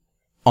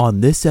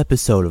On this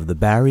episode of the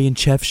Barry and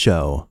Chef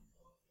Show.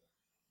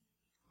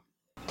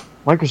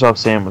 Microsoft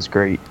Sam was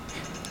great.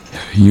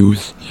 You've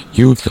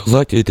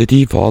selected the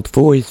default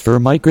voice for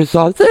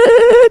Microsoft.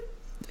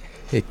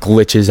 It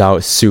glitches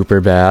out super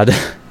bad.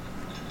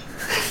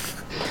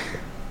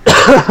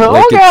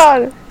 Oh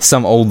God!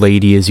 Some old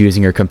lady is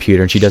using her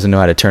computer and she doesn't know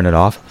how to turn it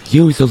off.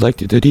 You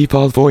selected the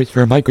default voice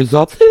for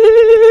Microsoft.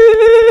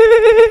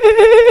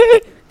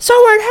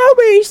 Someone help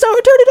me!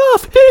 Someone turn it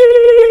off!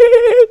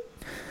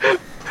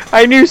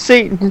 I knew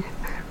Satan.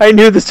 I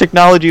knew this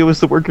technology was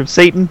the work of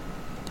Satan.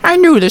 I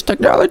knew this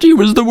technology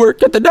was the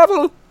work of the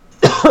devil.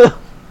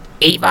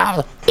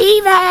 Evil!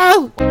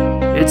 Evil!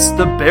 It's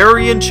the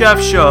Barry and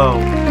Chef Show.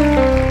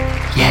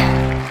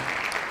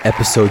 Yeah.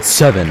 Episode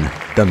 7,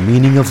 The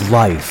Meaning of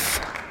Life.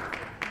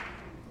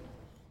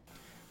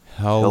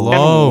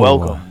 Hello. And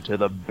welcome to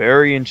the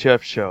Barry and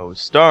Chef Show,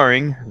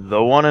 starring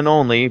the one and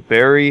only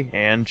Barry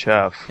and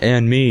Chef.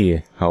 And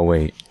me. Oh,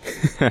 wait.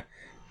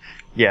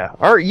 Yeah,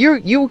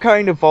 you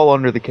kind of fall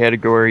under the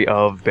category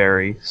of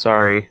Barry.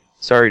 Sorry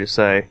to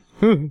say.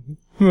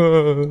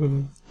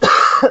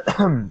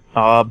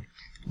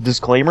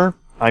 Disclaimer,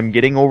 I'm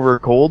getting over a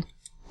cold.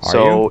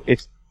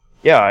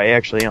 Yeah, I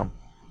actually am.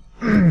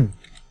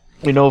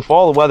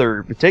 Fall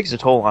weather, it takes a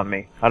toll on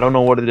me. I don't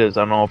know what it is.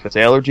 I don't know if it's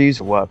allergies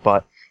or what,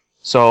 but...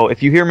 So,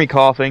 if you hear me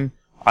coughing,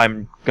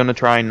 I'm gonna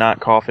try and not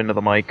cough into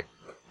the mic.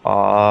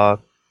 So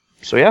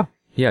yeah.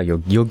 Yeah,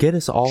 you'll get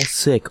us all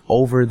sick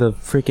over the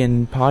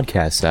freaking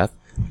podcast, Seth.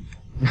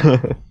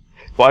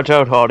 Watch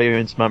out,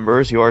 audience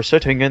members. You are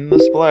sitting in the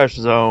splash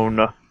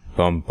zone.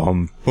 Bum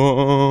bum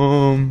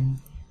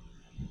bum.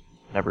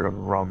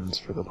 Everyone runs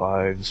for their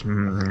lives.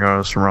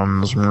 Yes,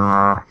 runs.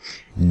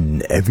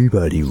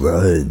 Everybody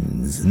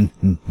runs.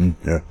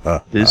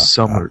 This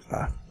summer,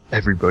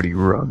 everybody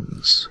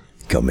runs.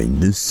 Coming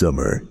this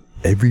summer,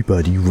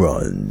 everybody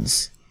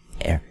runs.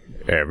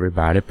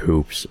 Everybody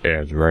poops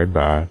as read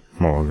by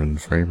Morgan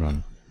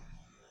Freeman.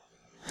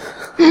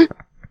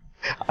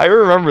 I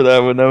remember that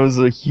when that was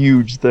a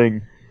huge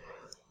thing.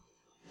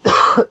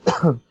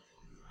 Now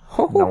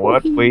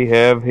what we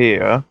have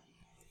here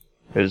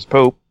is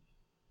poop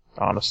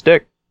on a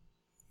stick,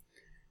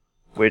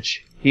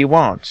 which he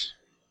wants,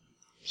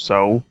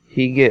 so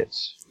he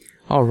gets.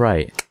 All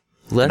right.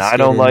 And I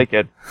don't like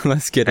it.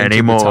 Let's get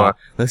anymore.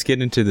 Let's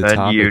get into the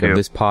topic of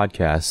this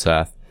podcast,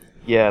 Seth.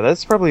 Yeah,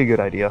 that's probably a good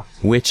idea.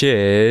 Which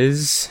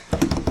is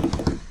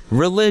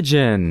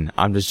religion.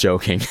 I'm just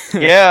joking.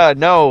 Yeah,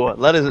 no.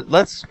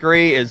 Let's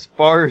stray as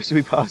far as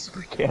we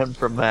possibly can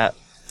from that.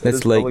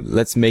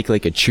 Let's make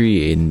like a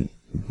tree and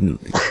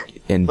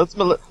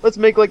let's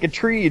make like a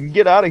tree and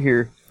get out of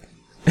here.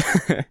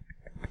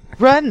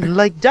 Run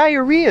like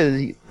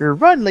diarrhea, or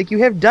run like you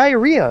have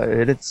diarrhea,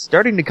 and it's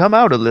starting to come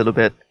out a little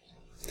bit.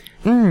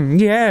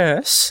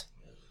 Yes.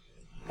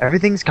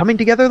 Everything's coming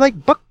together like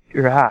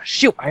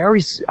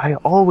I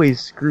always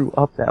screw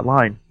up that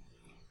line.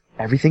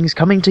 Everything's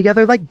coming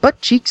together like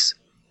butt cheeks.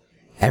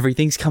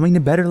 Everything's coming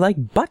to better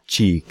like butt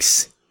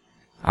cheeks.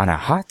 On a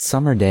hot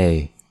summer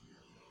day.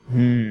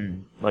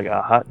 Like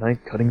a hot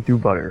knife cutting through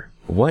butter.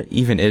 What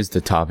even is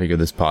the topic of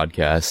this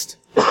podcast?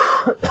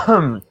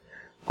 How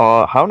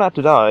not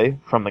to die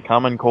from the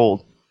common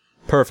cold.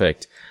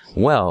 Perfect.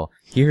 Well,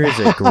 here is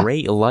a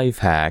great life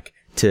hack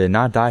to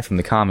not die from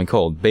the common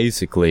cold.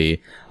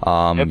 Basically,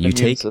 you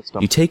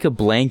take a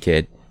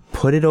blanket,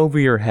 put it over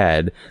your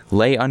head,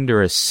 lay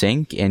under a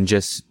sink, and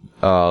just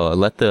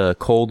let the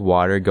cold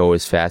water go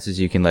as fast as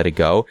you can let it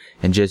go,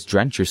 and just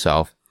drench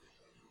yourself.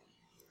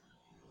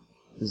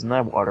 Isn't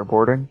that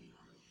waterboarding?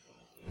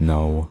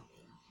 No.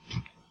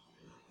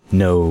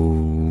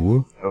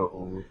 Oh.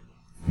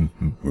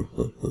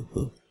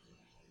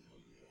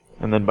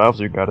 And then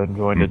Bowser got it and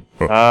joined it.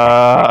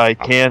 I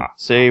can't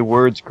say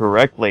words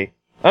correctly.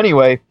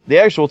 Anyway, the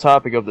actual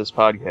topic of this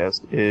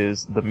podcast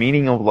is the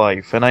meaning of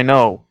life. And I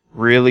know,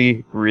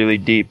 really, really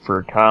deep for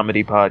a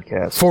comedy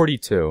podcast.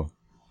 42.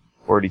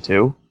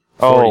 42?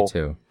 42.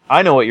 Oh,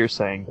 I know what you're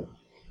saying.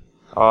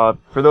 For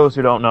those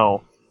who don't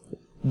know,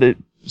 the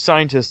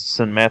scientists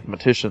and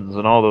mathematicians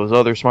and all those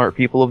other smart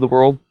people of the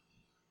world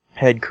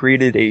had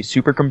created a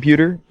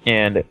supercomputer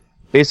and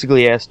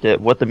basically asked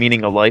it what the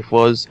meaning of life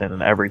was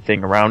and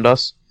everything around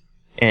us.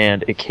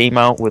 And it came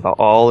out with an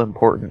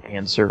all-important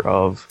answer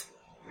of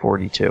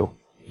 42.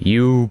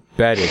 You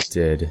bet it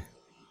did.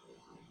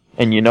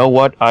 And you know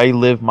what? I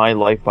live my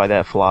life by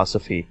that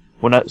philosophy.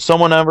 When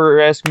someone ever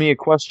asks me a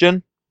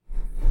question,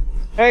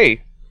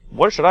 hey,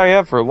 what should I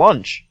have for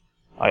lunch?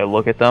 I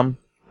look at them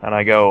and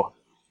I go,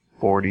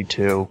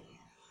 42.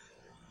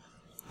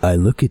 I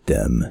look at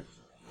them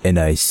and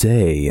I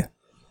say,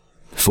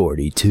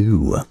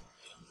 42.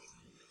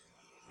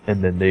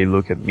 And then they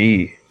look at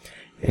me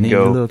and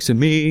go, he looks at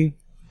me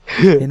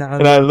and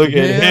I look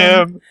at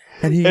him.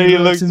 And he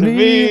looks at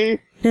me,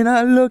 and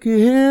I look at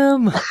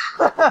him.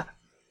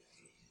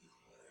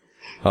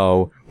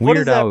 Oh,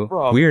 Weird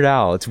Al. Weird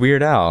Al. It's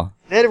Weird Al.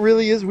 That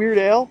really is Weird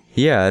Al?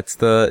 Yeah, it's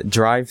the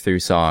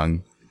drive-thru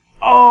song.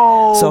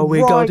 Oh, so we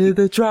go to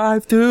the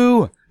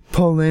drive-thru.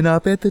 Pulling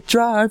up at the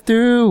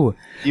drive-thru.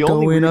 The only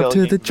Going Weird up Al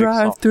to the Yankovic song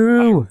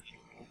drive-thru.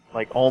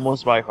 like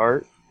almost by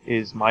heart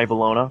is My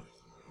Bologna.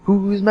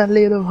 Who's my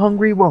little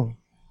hungry one?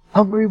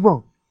 Hungry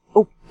one.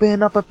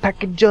 Open up a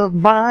package of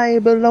My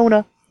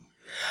Bologna.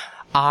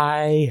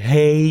 I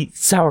hate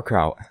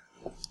sauerkraut.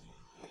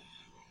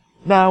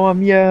 Now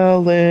I'm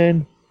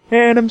yelling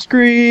and I'm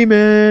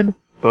screaming,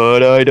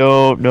 but I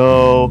don't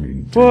know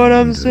what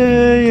I'm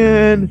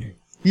saying.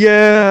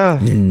 Yeah,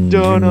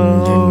 don't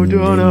know,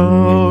 don't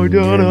know,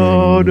 don't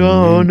know,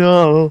 don't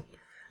know.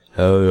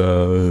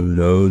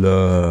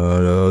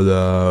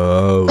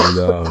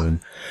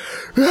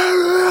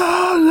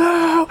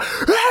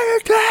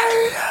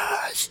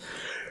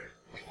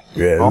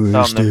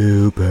 Very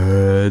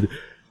stupid.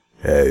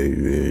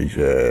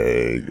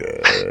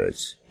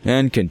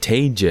 And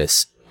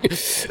contagious.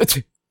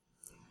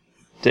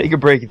 Take a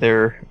break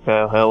there,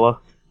 Valhalla.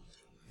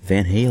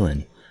 Van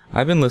Halen.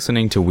 I've been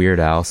listening to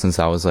Weird Al since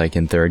I was like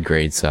in 3rd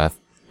grade, Seth.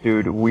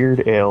 Dude,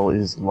 Weird Al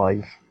is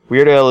life.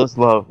 Weird Al is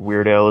love.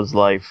 Weird Al is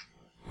life.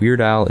 Weird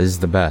Al is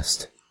the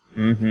best.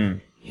 Mm-hmm.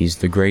 He's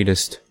the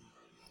greatest.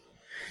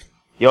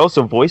 He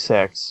also voice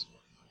acts.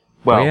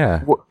 Well, Oh,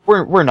 yeah.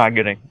 we're not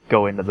gonna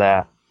go into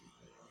that.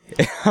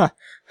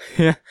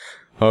 Yeah.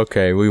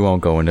 Okay, we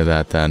won't go into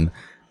that then.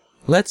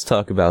 Let's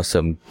talk about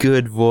some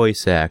good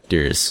voice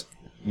actors.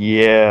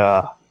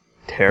 Yeah.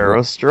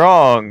 Tara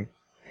Strong.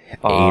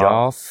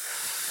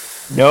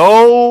 Adolf.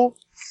 No!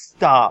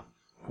 Stop.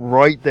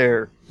 Right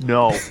there.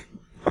 No.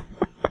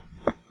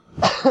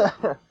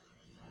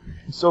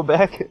 So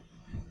back...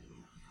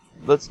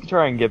 Let's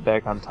try and get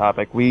back on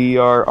topic. We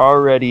are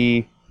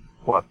already,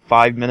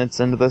 5 minutes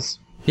into this?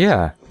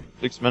 Yeah.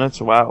 6 minutes?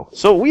 Wow.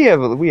 So we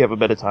have a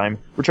bit of time.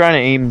 We're trying to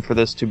aim for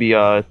this to be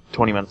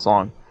 20 minutes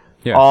long.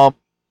 Yeah.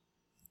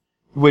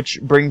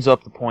 Which brings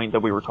up the point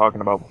that we were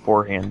talking about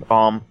beforehand.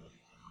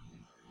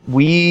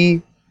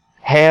 We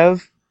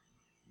have,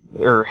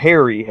 or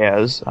Harry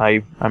has,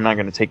 I'm not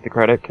going to take the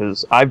credit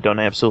because I've done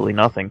absolutely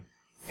nothing.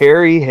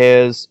 Harry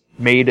has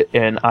made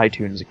an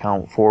iTunes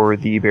account for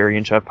the Barry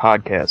and Chef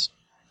podcast.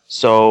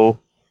 So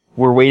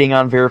we're waiting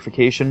on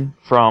verification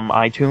from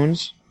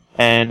iTunes,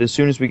 and as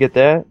soon as we get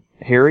that,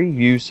 Harry,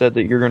 you said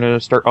that you're going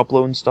to start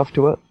uploading stuff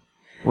to it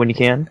when you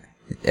can.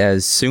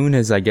 As soon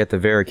as I get the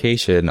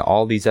verification,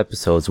 all these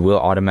episodes will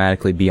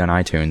automatically be on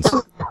iTunes.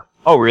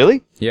 Oh,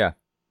 really? Yeah.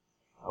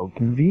 How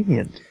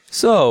convenient.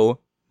 So,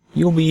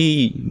 you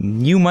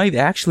might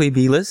actually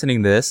be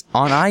listening to this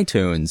on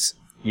iTunes.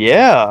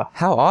 Yeah.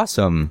 How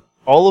awesome.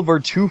 All of our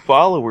 2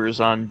 followers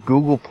on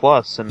Google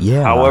Plus and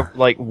Yeah. however,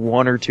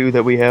 1 or 2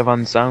 that we have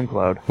on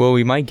SoundCloud. Well,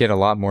 we might get a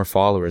lot more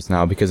followers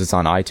now because it's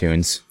on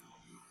iTunes.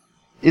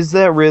 Is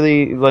that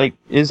really,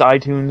 is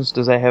iTunes,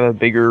 does that have a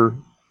bigger,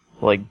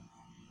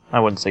 I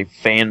wouldn't say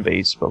fan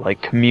base,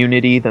 but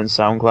community than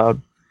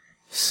SoundCloud?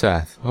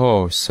 Seth.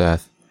 Oh,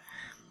 Seth.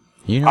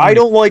 You know I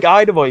don't like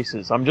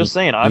iDevices. I'm just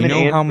saying. I'm you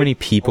an know how many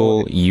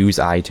people use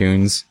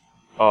iTunes?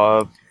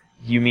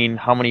 You mean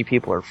how many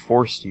people are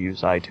forced to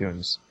use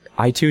iTunes?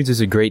 iTunes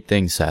is a great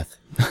thing, Seth.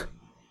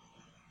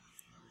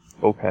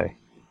 Okay.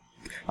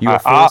 You are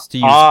forced to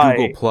use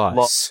Google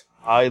Plus.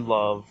 I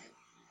love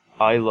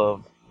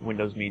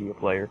Windows Media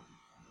Player.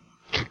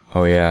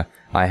 Oh yeah,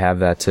 I have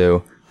that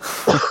too.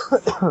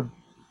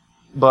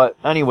 But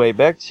anyway,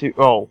 back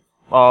to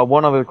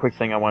one other quick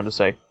thing I wanted to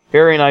say.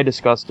 Harry and I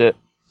discussed it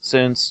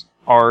since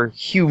our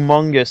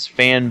humongous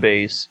fan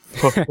base.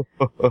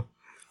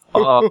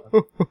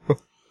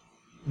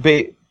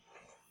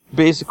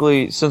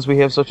 Basically, since we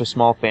have such a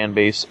small fan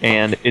base,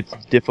 and it's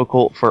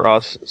difficult for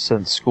us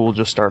since school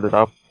just started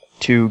up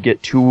to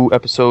get 2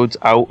 episodes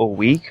out a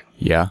week.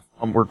 Yeah.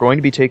 We're going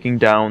to be taking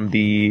down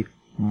the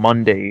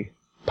Monday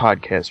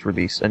podcast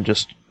release and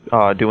just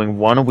doing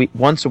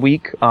once a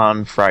week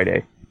on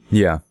Friday.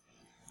 Yeah.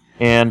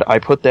 And I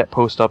put that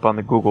post up on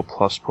the Google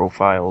Plus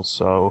profile,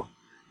 so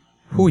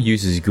Who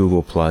uses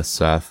Google Plus,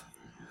 Seth?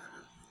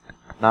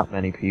 not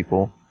many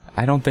people.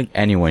 I don't think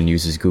anyone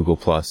uses Google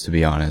Plus, to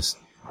be honest.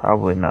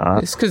 Probably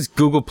not. It's because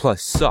Google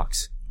Plus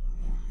sucks.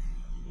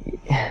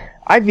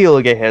 I feel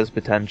like it has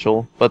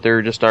potential, but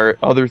there just are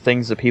other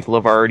things that people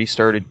have already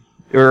started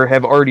or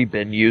have already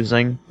been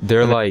using.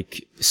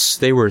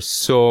 They were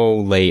so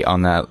late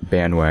on that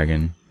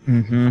bandwagon.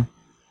 Mm-hmm.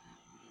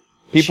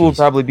 People would Jeez.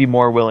 probably be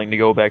more willing to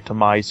go back to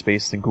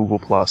MySpace than Google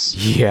Plus.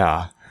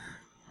 Yeah.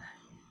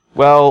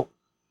 Well,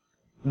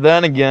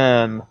 then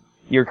again,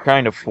 you're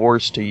kind of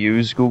forced to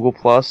use Google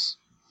Plus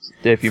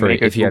if you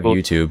If you have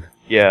YouTube.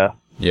 Yeah.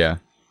 Yeah.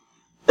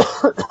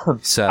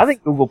 Seth, I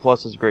think Google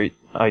Plus is a great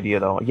idea,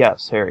 though.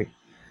 Yes, Harry.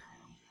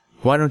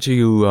 why don't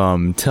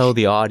you tell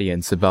the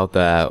audience about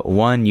that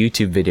one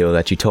YouTube video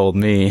that you told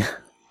me?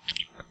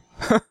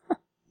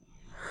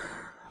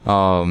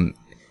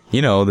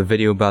 You know, the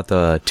video about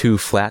the 2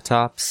 flat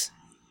tops?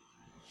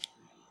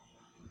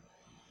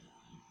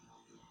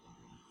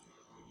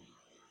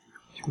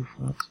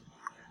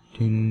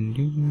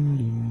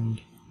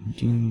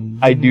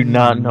 I do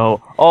not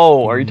know.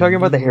 Oh, are you talking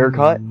about the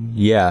haircut?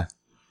 Yeah.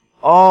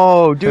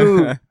 Oh,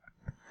 dude.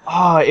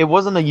 It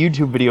wasn't a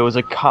YouTube video, it was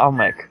a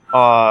comic.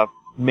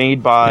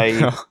 made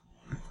by,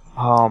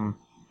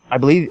 I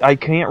believe, I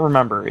can't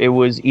remember. It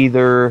was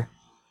either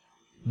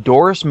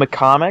Doris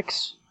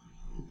McComics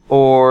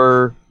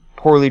or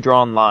Poorly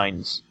Drawn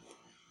Lines.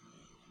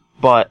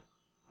 But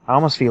I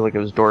almost feel like it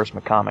was Doris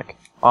McComic.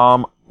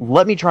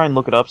 Let me try and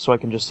look it up so I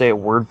can just say it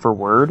word for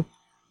word.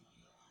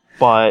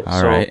 But,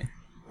 Alright.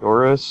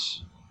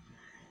 Doris...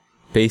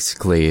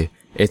 Basically,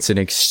 it's an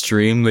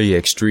extremely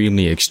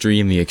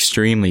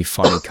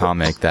funny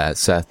comic that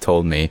Seth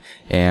told me,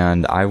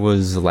 and I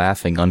was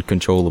laughing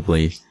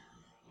uncontrollably.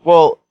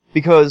 Well,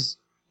 because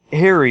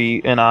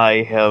Harry and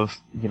I have,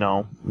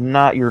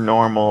 not your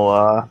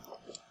normal,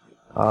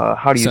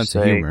 how do you sense say?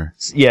 Of humor.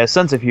 Yeah,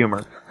 sense of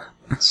humor.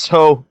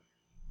 So,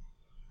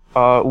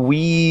 it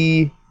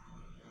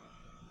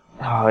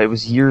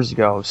was years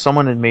ago,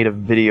 someone had made a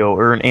video,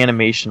 or an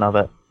animation of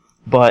it,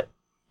 but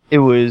it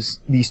was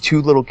these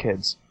two little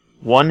kids.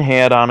 One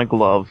had on a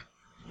glove,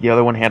 the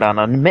other one had on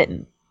a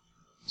mitten.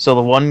 So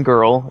the one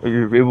girl,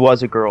 or it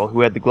was a girl who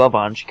had the glove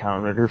on, she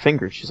counted her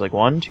fingers. She's like,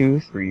 1, 2,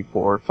 3,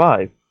 4,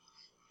 5.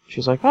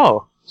 She's like,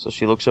 oh. So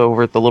she looks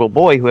over at the little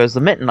boy who has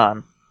the mitten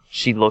on.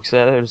 She looks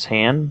at his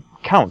hand,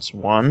 counts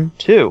 1,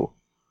 2.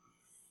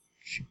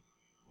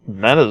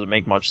 That doesn't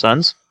make much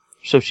sense.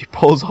 So she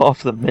pulls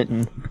off the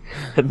mitten,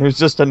 and there's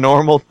just a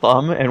normal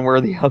thumb, and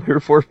where the other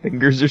 4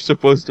 fingers are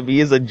supposed to be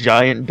is a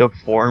giant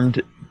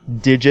deformed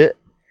digit.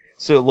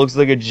 So it looks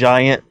like a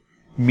giant,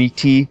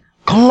 meaty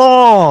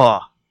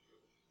claw!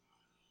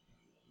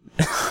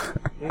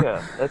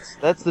 Yeah,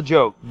 that's the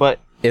joke, but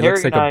It Harry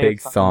looks like and a I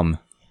big have thumb.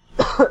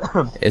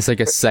 It's like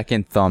a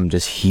second thumb,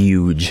 just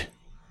huge.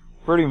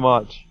 Pretty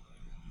much.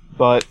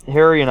 But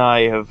Harry and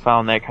I have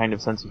found that kind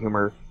of sense of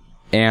humor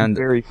And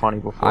very funny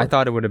before. I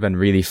thought it would have been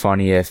really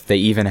funny if they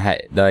even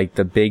had, like,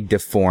 the big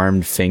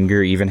deformed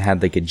finger even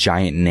had, like, a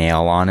giant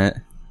nail on it.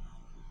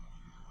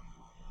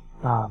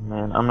 Oh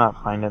man, I'm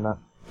not finding it.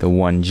 The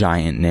one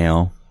giant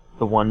nail.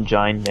 The one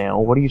giant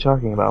nail. What are you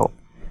talking about?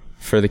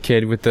 For the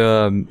kid with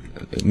the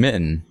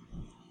mitten.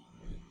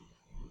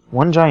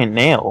 One giant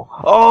nail.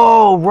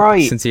 Oh,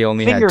 right. Since he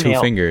only had 2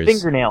 fingers.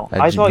 Fingernail. I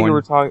That's thought you one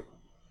were talking...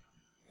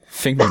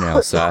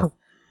 Fingernail, Seth.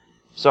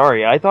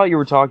 Sorry, I thought you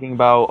were talking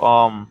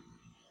about,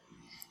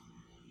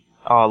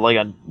 like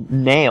a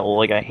nail,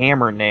 like a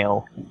hammer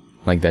nail.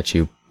 Like that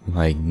you,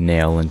 like,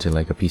 nail into,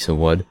 like, a piece of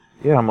wood.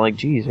 Yeah, I'm like,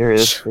 geez, Harry,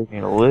 that's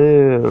freaking a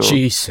little...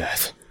 Jeez,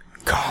 Seth.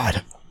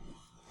 God.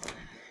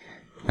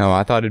 No,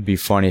 I thought it'd be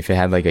funny if it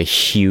had, like, a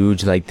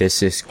huge, like,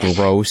 this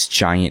gross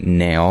giant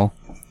nail.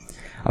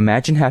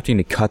 Imagine having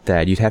to cut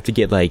that. You'd have to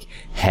get, like,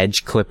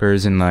 hedge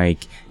clippers and,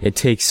 like, it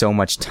takes so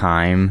much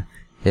time,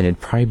 and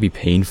it'd probably be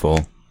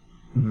painful.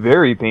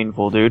 Very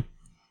painful, dude.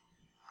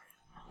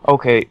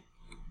 Okay,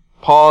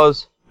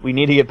 pause. We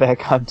need to get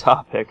back on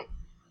topic.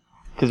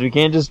 Because we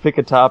can't just pick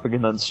a topic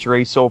and then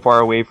stray so far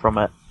away from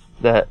it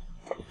that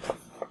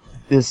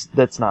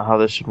that's not how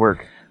this should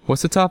work.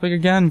 What's the topic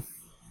again?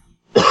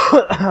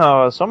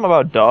 Something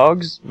about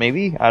dogs,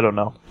 maybe? I don't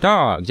know.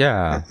 Dogs,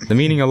 yeah. The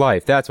meaning of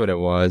life, that's what it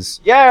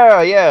was.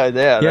 Yeah,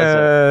 that's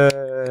Yay!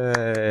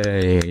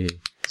 it.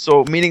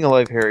 So, meaning of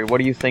life, Harry, what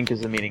do you think is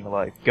the meaning of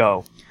life?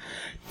 Go.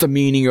 The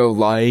meaning of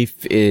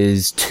life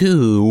is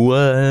to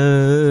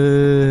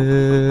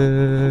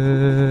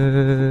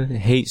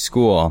hate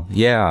school.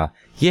 Yeah.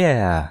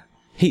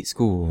 Hate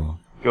school.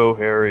 Go,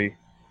 Harry.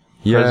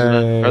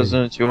 Yeah.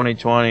 President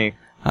 2020.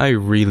 I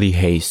really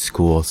hate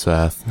school,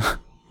 Seth.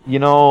 You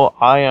know,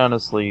 I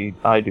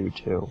do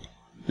too.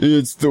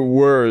 It's the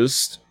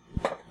worst.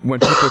 When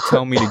people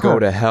tell me to go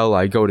to hell,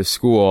 I go to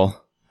school.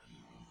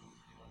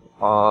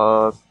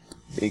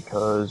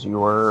 Because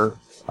you are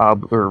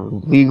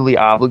legally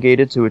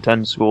obligated to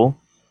attend school.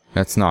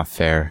 That's not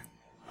fair.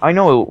 I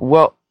know,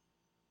 well...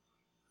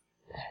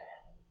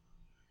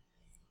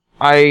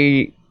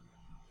 I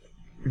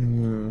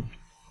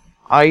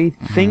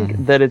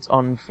think that it's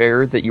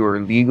unfair that you are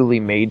legally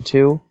made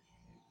to,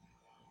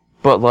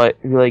 but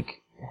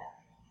like,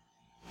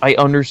 I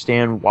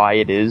understand why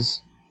it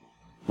is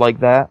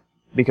like that,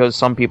 because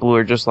some people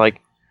are just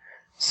like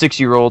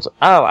 6-year-olds,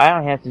 oh, I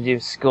don't have to do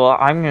school,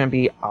 I'm gonna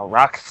be a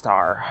rock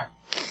star.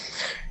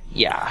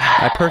 Yeah.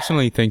 I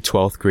personally think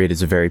 12th grade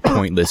is a very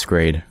pointless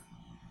grade.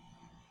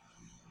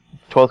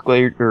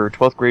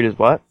 12th grade is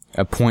what?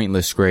 A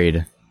pointless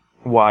grade.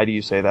 Why do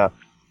you say that?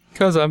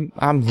 Because I'm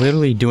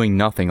literally doing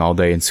nothing all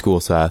day in school,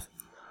 Seth.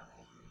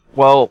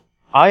 Well,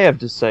 I have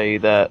to say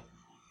that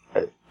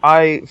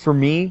for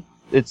me,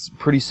 it's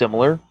pretty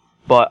similar,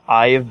 but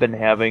I have been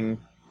having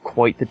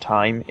quite the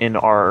time in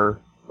our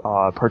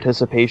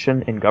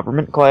participation in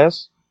government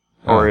class,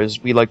 or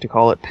as we like to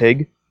call it,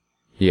 PIG.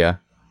 Yeah.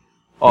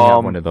 We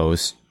have one of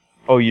those.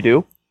 Oh, you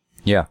do?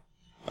 Yeah.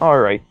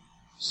 Alright.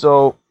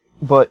 So,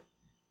 but,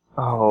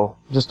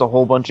 just a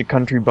whole bunch of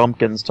country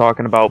bumpkins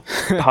talking about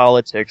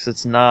politics.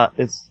 It's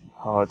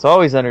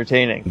always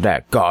entertaining.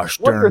 That gosh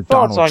darn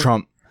Donald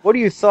Trump. What are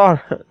your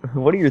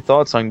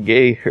thoughts on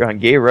gay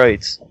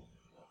rights?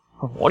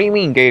 What do you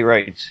mean gay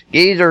rights?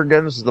 Gays are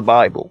against the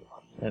Bible,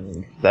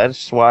 and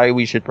that's why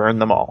we should burn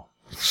them all.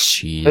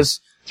 Jeez. It's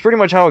pretty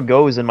much how it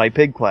goes in my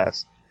pig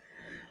class.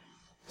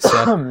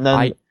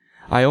 Seth,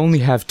 I only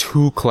have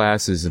 2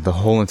 classes the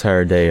whole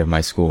entire day of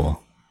my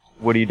school.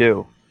 What do you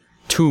do?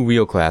 2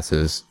 real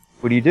classes.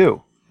 What do you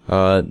do?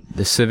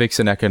 The civics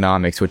and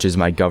economics, which is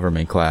my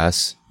government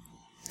class,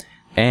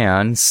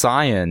 and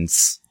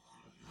science.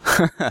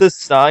 The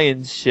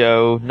science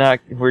show. I'm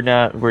not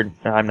gonna quote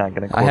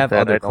that. I have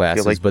other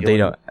classes, but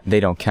they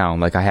don't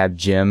count. Like I have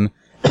gym,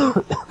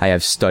 I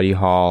have study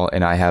hall,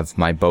 and I have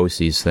my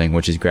BOCES thing,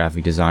 which is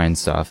graphic design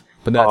stuff.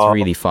 But that's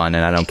really fun,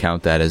 and I don't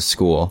count that as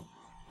school.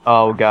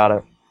 Oh, got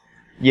it.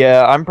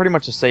 Yeah, I'm pretty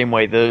much the same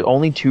way. The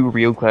only 2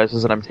 real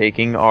classes that I'm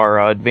taking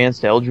are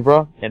advanced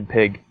algebra and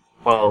PIG.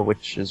 Well,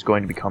 which is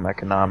going to become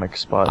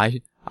economics, but...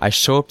 I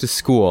show up to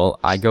school,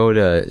 I go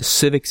to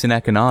civics and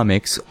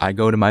economics, I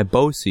go to my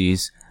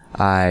BOCES,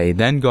 I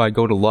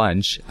go to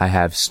lunch, I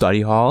have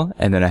study hall,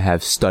 and then I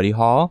have study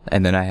hall,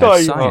 and then I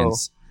have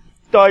science.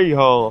 Study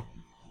hall.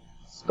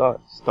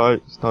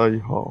 Study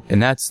hall.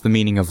 And that's the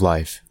meaning of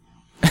life.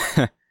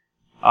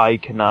 I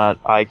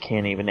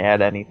can't even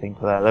add anything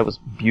to that. That was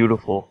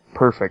beautiful.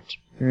 Perfect.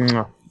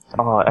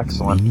 Oh,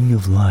 excellent. Meaning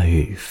of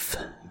life.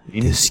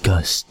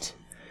 Discussed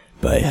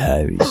by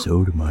Harry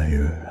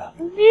Sotomayor.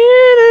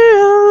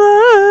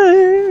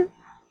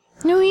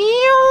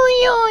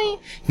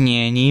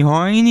 Nanny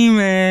hoiny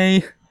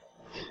may.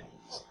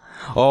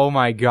 Oh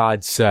my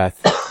god,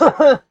 Seth.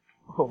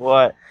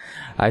 What?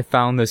 I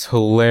found this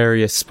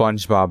hilarious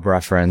SpongeBob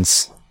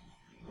reference.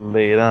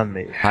 Lay it on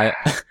me.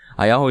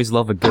 I always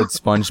love a good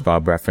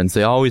SpongeBob reference.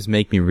 They always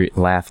make me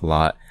laugh a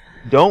lot.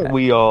 Don't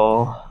we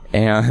all?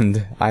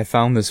 And I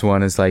found this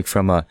one as like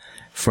from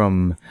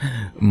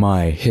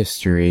my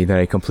history that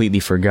I completely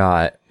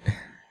forgot.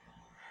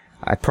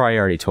 I probably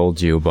already told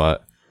you,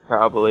 but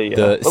probably.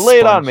 Yeah. But lay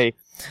it on me.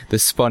 The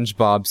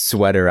SpongeBob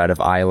sweater out of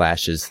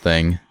eyelashes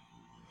thing.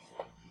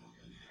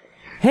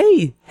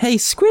 Hey,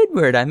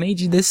 Squidward! I made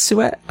you this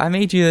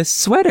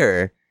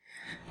sweater.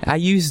 I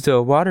used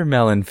a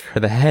watermelon for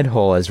the head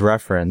hole as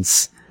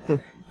reference.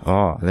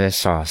 Oh,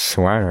 this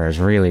sweater is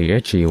really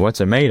itchy.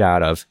 What's it made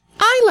out of?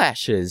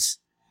 Eyelashes!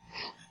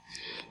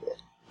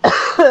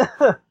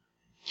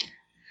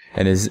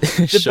 And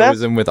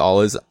shows him with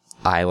all his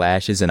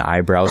eyelashes and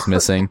eyebrows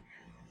missing.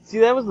 See,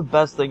 that was the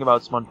best thing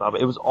about SpongeBob.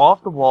 It was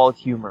off-the-wall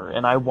humor,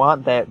 and I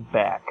want that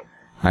back.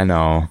 I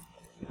know.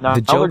 Now,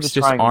 the jokes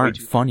just aren't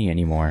funny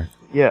anymore.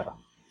 Yeah.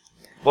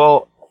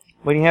 Well,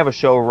 when you have a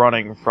show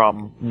running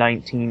from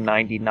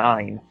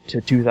 1999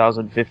 to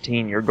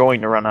 2015, you're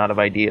going to run out of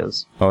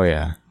ideas. Oh,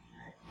 yeah.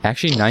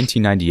 Actually,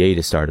 1998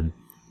 it started.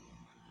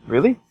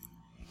 Really?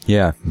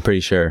 Yeah, I'm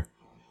pretty sure.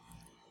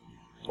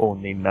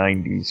 Only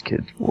 90s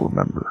kids will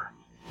remember.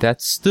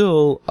 That's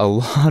still a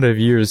lot of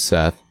years,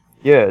 Seth.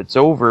 Yeah, it's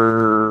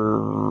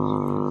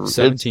over...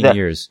 17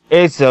 years.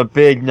 It's a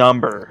big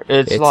number.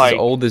 It's like... as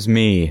old as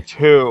me.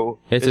 2.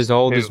 It's as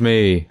old as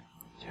me.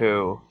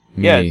 2.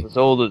 Me. Yeah, it's as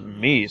old as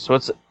me, so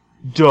it's...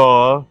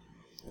 Duh.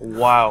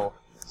 Wow.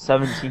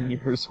 17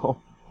 years old.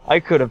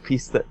 I could have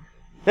pieced that.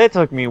 That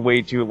took me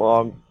way too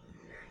long.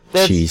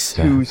 That's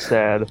too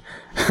sad.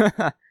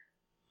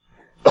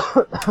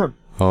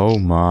 Oh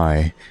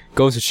my.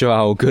 Goes to show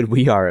how good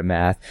we are at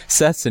math.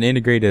 Seth's an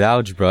integrated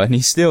algebra, and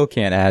he still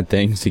can't add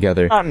things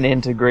together. Not an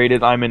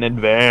integrated, I'm an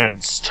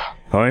advanced.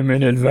 I'm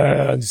an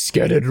advanced,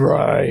 get it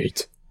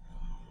right.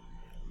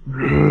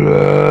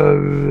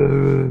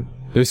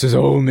 This is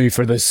only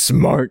for the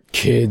smart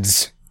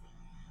kids.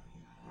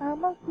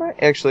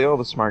 Actually, all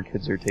the smart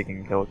kids are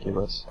taking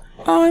calculus.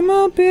 I'm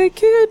a big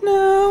kid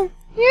now.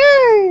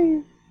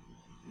 Yay!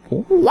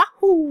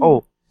 Wahoo!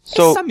 Oh,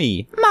 so... It's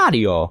me,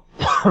 Mario.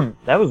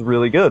 That was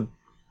really good.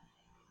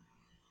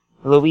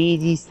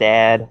 Luigi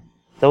sad.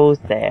 So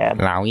sad.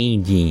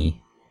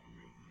 Luigi.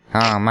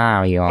 Oh,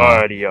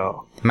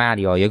 Mario.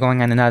 Mario, you're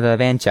going on another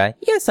adventure?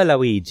 Yes,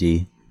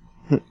 Luigi.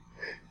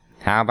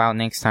 How about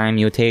next time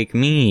you take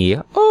me?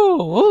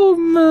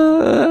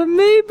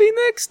 Maybe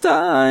next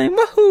time.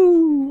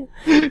 Wahoo!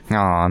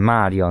 Oh,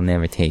 Mario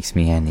never takes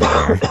me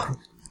anywhere.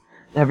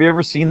 Have you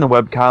ever seen the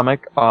webcomic?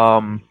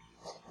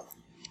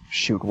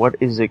 Shoot, what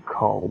is it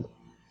called?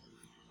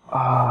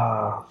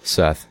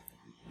 Seth.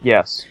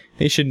 Yes.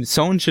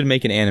 Someone should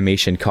make an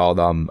animation called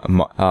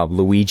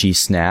Luigi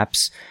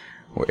Snaps.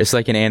 It's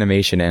like an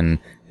animation, and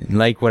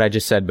like what I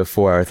just said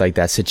before, with like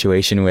that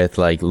situation with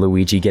like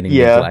Luigi getting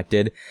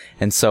neglected,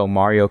 and so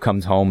Mario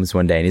comes home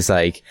one day and he's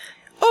like,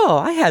 "Oh,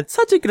 I had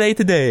such a great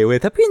day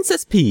with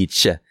Princess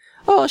Peach.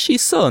 Oh,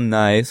 she's so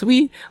nice.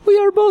 We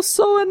are both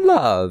so in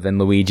love." And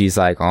Luigi's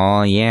like,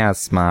 "Oh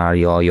yes,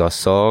 Mario, you're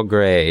so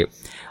great.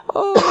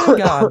 Oh my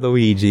god,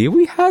 Luigi,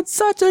 we had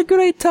such a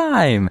great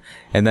time."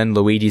 And then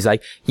Luigi's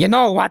like, "You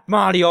know what,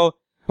 Mario?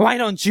 Why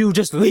don't you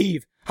just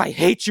leave? I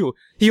hate you.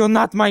 You're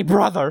not my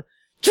brother.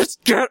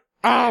 Just get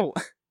out."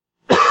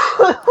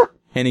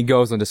 And he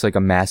goes on just like a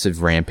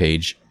massive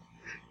rampage.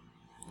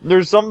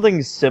 There's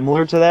something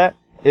similar to that.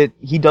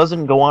 He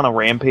doesn't go on a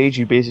rampage.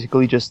 He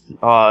basically just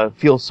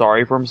feels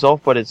sorry for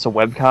himself, but it's a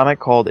webcomic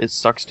called It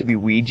Sucks to Be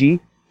Ouija.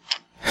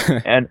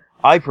 And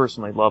I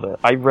personally love it.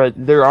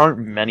 There aren't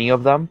many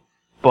of them,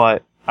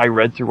 but I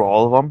read through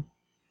all of them.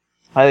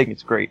 I think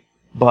it's great.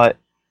 But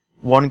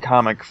one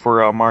comic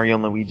for Mario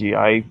and Luigi.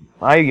 I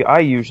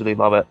usually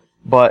love it,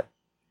 but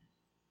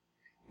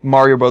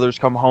Mario Brothers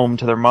come home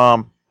to their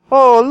mom.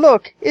 Oh,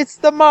 look, it's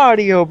the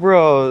Mario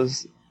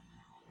Bros.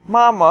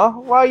 Mama,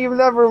 why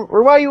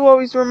you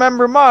always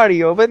remember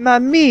Mario but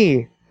not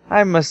me?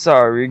 I'm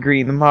sorry,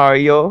 Green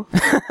Mario.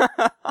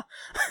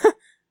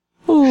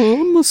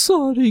 Oh, I'm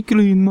sorry,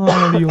 Green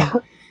Mario.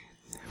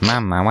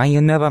 Mama, why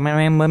you never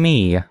remember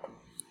me?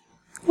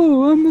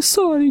 Oh, I'm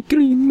sorry,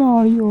 Green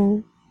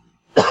Mario.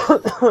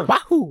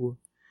 Wahoo!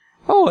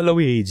 Oh,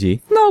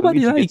 Luigi, nobody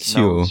Luigi likes gets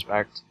no you.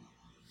 respect.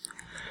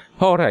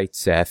 Alright,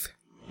 Seth.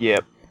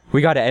 Yep.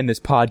 We gotta end this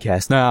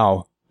podcast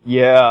now.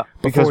 Yeah,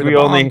 because Before the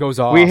bomb goes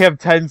off. we have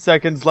 10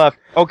 seconds left.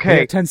 We Okay,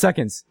 have 10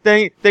 seconds.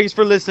 thanks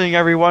for listening,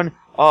 everyone.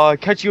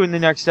 Catch you in the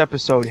next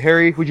episode.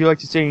 Harry, would you like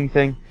to say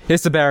anything?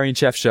 It's the Barry and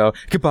Chef Show.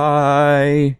 Goodbye.